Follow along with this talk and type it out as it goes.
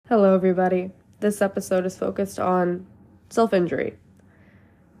Hello, everybody. This episode is focused on self-injury,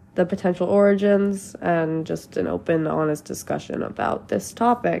 the potential origins, and just an open, honest discussion about this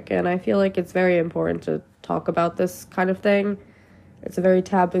topic. And I feel like it's very important to talk about this kind of thing. It's a very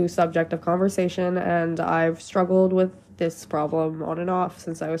taboo subject of conversation, and I've struggled with this problem on and off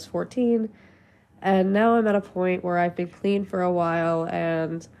since I was 14. And now I'm at a point where I've been clean for a while,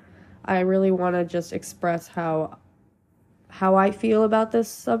 and I really want to just express how I feel about this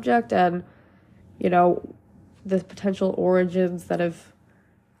subject and, the potential origins that have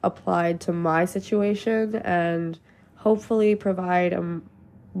applied to my situation, and hopefully provide a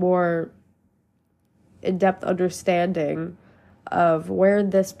more in-depth understanding of where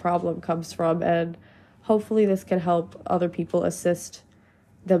this problem comes from, and hopefully this can help other people assist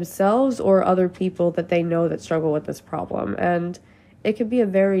themselves or other people that they know that struggle with this problem. And it can be a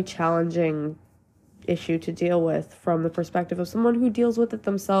very challenging issue to deal with from the perspective of someone who deals with it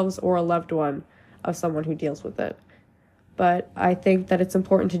themselves or a loved one of someone who deals with it. But I think that it's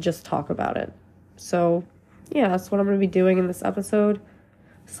important to just talk about it. So, yeah, that's what I'm going to be doing in this episode.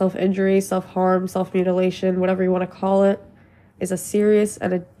 Self-injury, self-harm, self-mutilation, whatever you want to call it, is a serious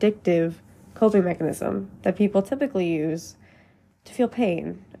and addictive coping mechanism that people typically use to feel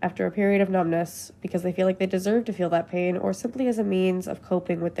pain after a period of numbness because they feel like they deserve to feel that pain, or simply as a means of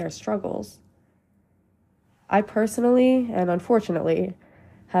coping with their struggles. I personally, and unfortunately,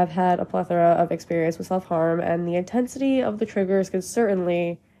 have had a plethora of experience with self-harm, and the intensity of the triggers can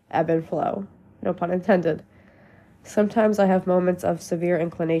certainly ebb and flow. No pun intended. Sometimes I have moments of severe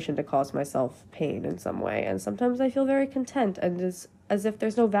inclination to cause myself pain in some way, and sometimes I feel very content and as if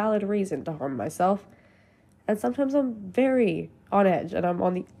there's no valid reason to harm myself. And sometimes I'm very on edge, and I'm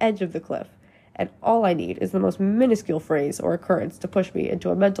on the edge of the cliff, and all I need is the most minuscule phrase or occurrence to push me into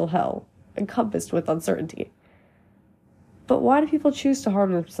a mental hell, encompassed with uncertainty. But why do people choose to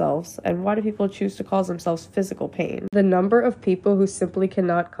harm themselves, and why do people choose to cause themselves physical pain? The number of people who simply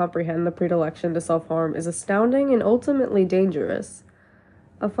cannot comprehend the predilection to self-harm is astounding and ultimately dangerous.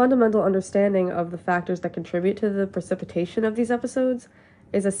 A fundamental understanding of the factors that contribute to the precipitation of these episodes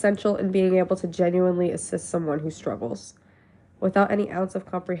is essential in being able to genuinely assist someone who struggles. Without any ounce of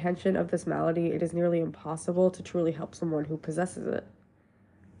comprehension of this malady, it is nearly impossible to truly help someone who possesses it.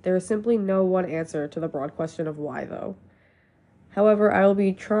 There is simply no one answer to the broad question of why, though. However, I will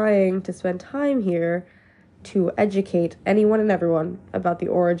be trying to spend time here to educate anyone and everyone about the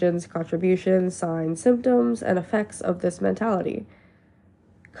origins, contributions, signs, symptoms, and effects of this mentality.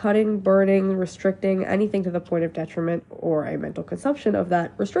 Cutting, burning, restricting anything to the point of detriment or a mental consumption of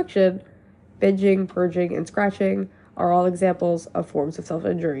that restriction, binging, purging, and scratching are all examples of forms of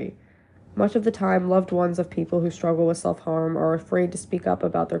self-injury. Much of the time, loved ones of people who struggle with self-harm are afraid to speak up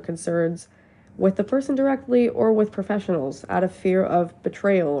about their concerns with the person directly or with professionals out of fear of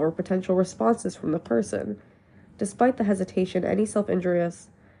betrayal or potential responses from the person. Despite the hesitation, any self-injurious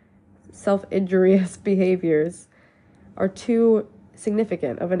behaviors are too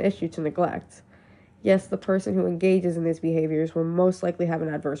significant of an issue to neglect. Yes, the person who engages in these behaviors will most likely have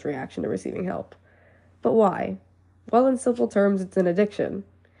an adverse reaction to receiving help. But why? Well, in simple terms, it's an addiction.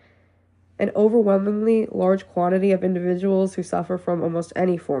 An overwhelmingly large quantity of individuals who suffer from almost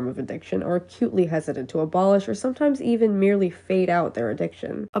any form of addiction are acutely hesitant to abolish or sometimes even merely fade out their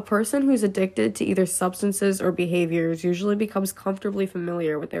addiction. A person who's addicted to either substances or behaviors usually becomes comfortably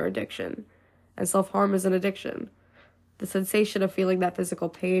familiar with their addiction, and self-harm is an addiction. The sensation of feeling that physical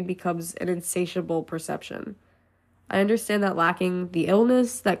pain becomes an insatiable perception. I understand that lacking the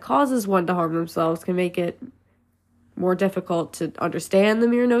illness that causes one to harm themselves can make it more difficult to understand the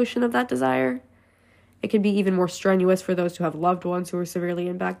mere notion of that desire. It can be even more strenuous for those who have loved ones who are severely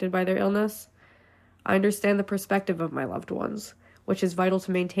impacted by their illness. I understand the perspective of my loved ones, which is vital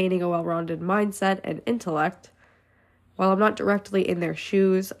to maintaining a well-rounded mindset and intellect. While I'm not directly in their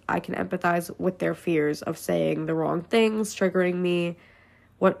shoes, I can empathize with their fears of saying the wrong things, triggering me,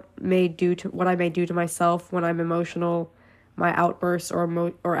 what I may do to myself when I'm emotional, my outbursts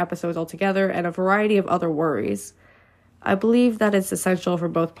or episodes altogether, and a variety of other worries. I believe that it's essential for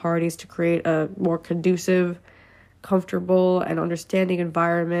both parties to create a more conducive, comfortable, and understanding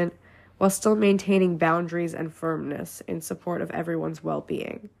environment while still maintaining boundaries and firmness in support of everyone's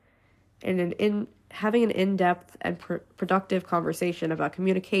well-being. And having an in-depth and productive conversation about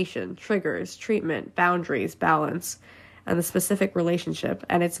communication, triggers, treatment, boundaries, balance, and the specific relationship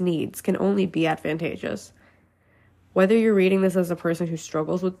and its needs can only be advantageous. Whether you're reading this as a person who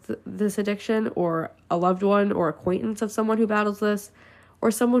struggles with this addiction, or a loved one or acquaintance of someone who battles this,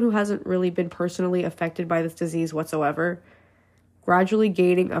 or someone who hasn't really been personally affected by this disease whatsoever, gradually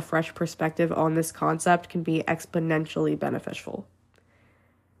gaining a fresh perspective on this concept can be exponentially beneficial.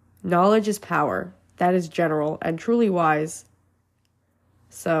 Knowledge is power. That is general and truly wise.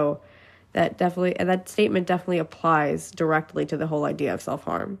 So that statement definitely applies directly to the whole idea of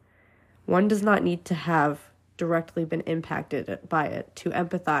self-harm. One does not need to have directly been impacted by it to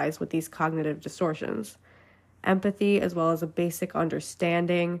empathize with these cognitive distortions. Empathy, as well as a basic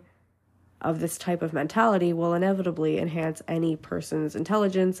understanding of this type of mentality, will inevitably enhance any person's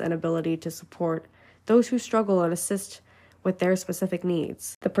intelligence and ability to support those who struggle and assist with their specific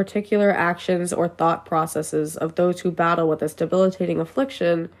needs. The particular actions or thought processes of those who battle with this debilitating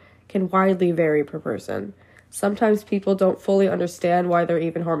affliction can widely vary per person. Sometimes people don't fully understand why they're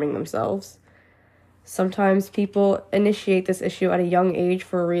even harming themselves. Sometimes people initiate this issue at a young age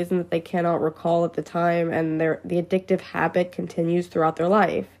for a reason that they cannot recall at the time, and the addictive habit continues throughout their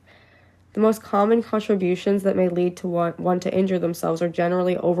life. The most common contributions that may lead to one to injure themselves are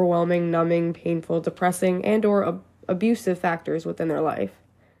generally overwhelming, numbing, painful, depressing, and/or abusive factors within their life.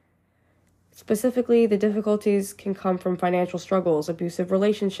 Specifically, the difficulties can come from financial struggles, abusive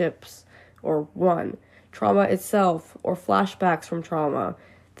relationships, or trauma itself, or flashbacks from trauma,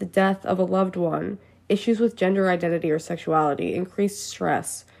 the death of a loved one, issues with gender identity or sexuality, increased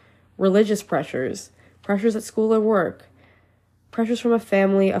stress, religious pressures, pressures at school or work, pressures from a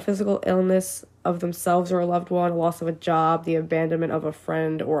family, a physical illness of themselves or a loved one, a loss of a job, the abandonment of a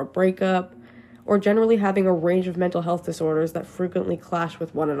friend or a breakup, or generally having a range of mental health disorders that frequently clash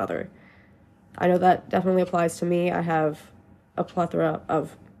with one another. I know that definitely applies to me. I have a plethora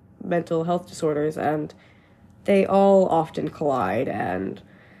of mental health disorders, and they all often collide, and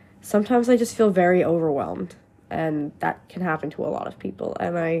sometimes I just feel very overwhelmed, and that can happen to a lot of people.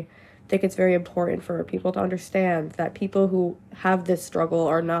 And I think it's very important for people to understand that people who have this struggle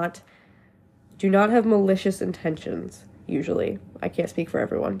do not have malicious intentions, usually. I can't speak for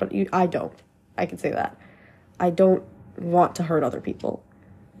everyone, but I don't. I can say that. I don't want to hurt other people.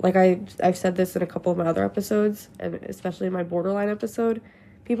 Like I've said this in a couple of my other episodes, and especially in my borderline episode,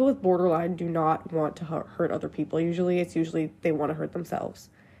 people with borderline do not want to hurt other people. Usually they want to hurt themselves.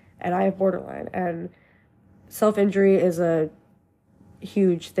 And I have borderline, and self-injury is a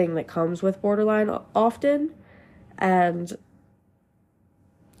huge thing that comes with borderline often. And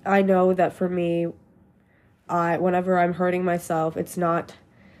I know that for me, whenever I'm hurting myself, it's not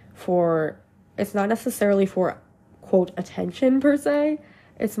necessarily for, quote, attention per se.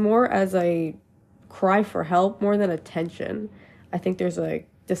 It's more as a cry for help more than attention. I think there's a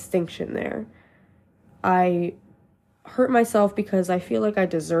distinction there. I hurt myself because I feel like I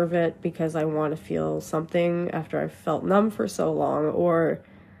deserve it, because I want to feel something after I've felt numb for so long, or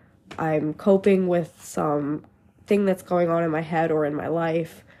I'm coping with some thing that's going on in my head or in my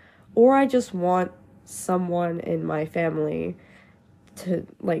life, or I just want someone in my family to,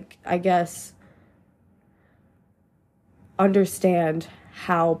 I guess, understand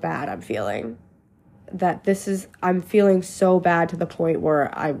how bad I'm feeling. That I'm feeling so bad to the point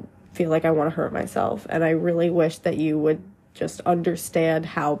where I feel like I want to hurt myself, and I really wish that you would just understand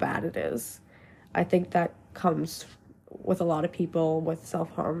how bad it is. I think that comes with a lot of people with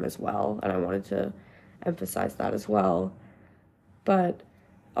self-harm as well, and I wanted to emphasize that as well. But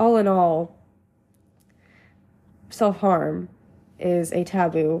all in all, self-harm is a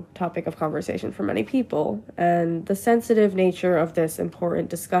taboo topic of conversation for many people, and the sensitive nature of this important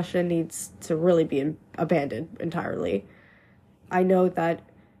discussion needs to really be abandoned entirely. I know that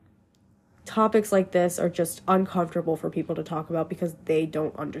topics like this are just uncomfortable for people to talk about because they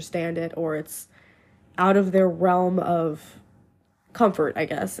don't understand it, or it's out of their realm of comfort, I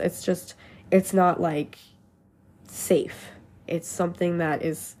guess. It's not safe. It's something that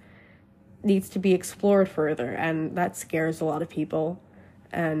needs to be explored further, and that scares a lot of people,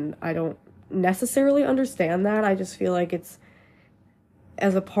 and I don't necessarily understand that. I just feel like it's,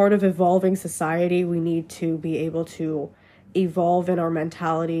 as a part of evolving society, we need to be able to evolve in our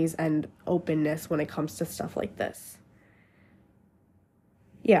mentalities and openness when it comes to stuff like this.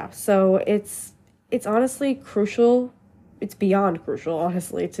 Yeah, so it's honestly crucial, it's beyond crucial,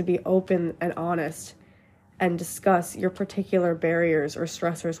 honestly, to be open and honest and discuss your particular barriers or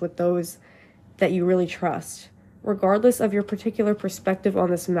stressors with those that you really trust. Regardless of your particular perspective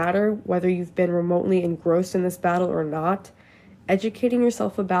on this matter, whether you've been remotely engrossed in this battle or not, educating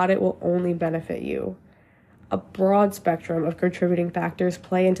yourself about it will only benefit you. A broad spectrum of contributing factors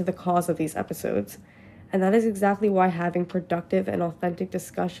play into the cause of these episodes, and that is exactly why having productive and authentic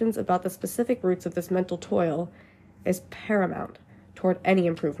discussions about the specific roots of this mental toil is paramount toward any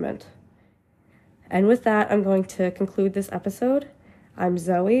improvement. And with that, I'm going to conclude this episode. I'm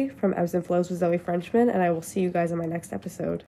Zoe from Ebbs and Flows with Zoe Frenchman, and I will see you guys in my next episode.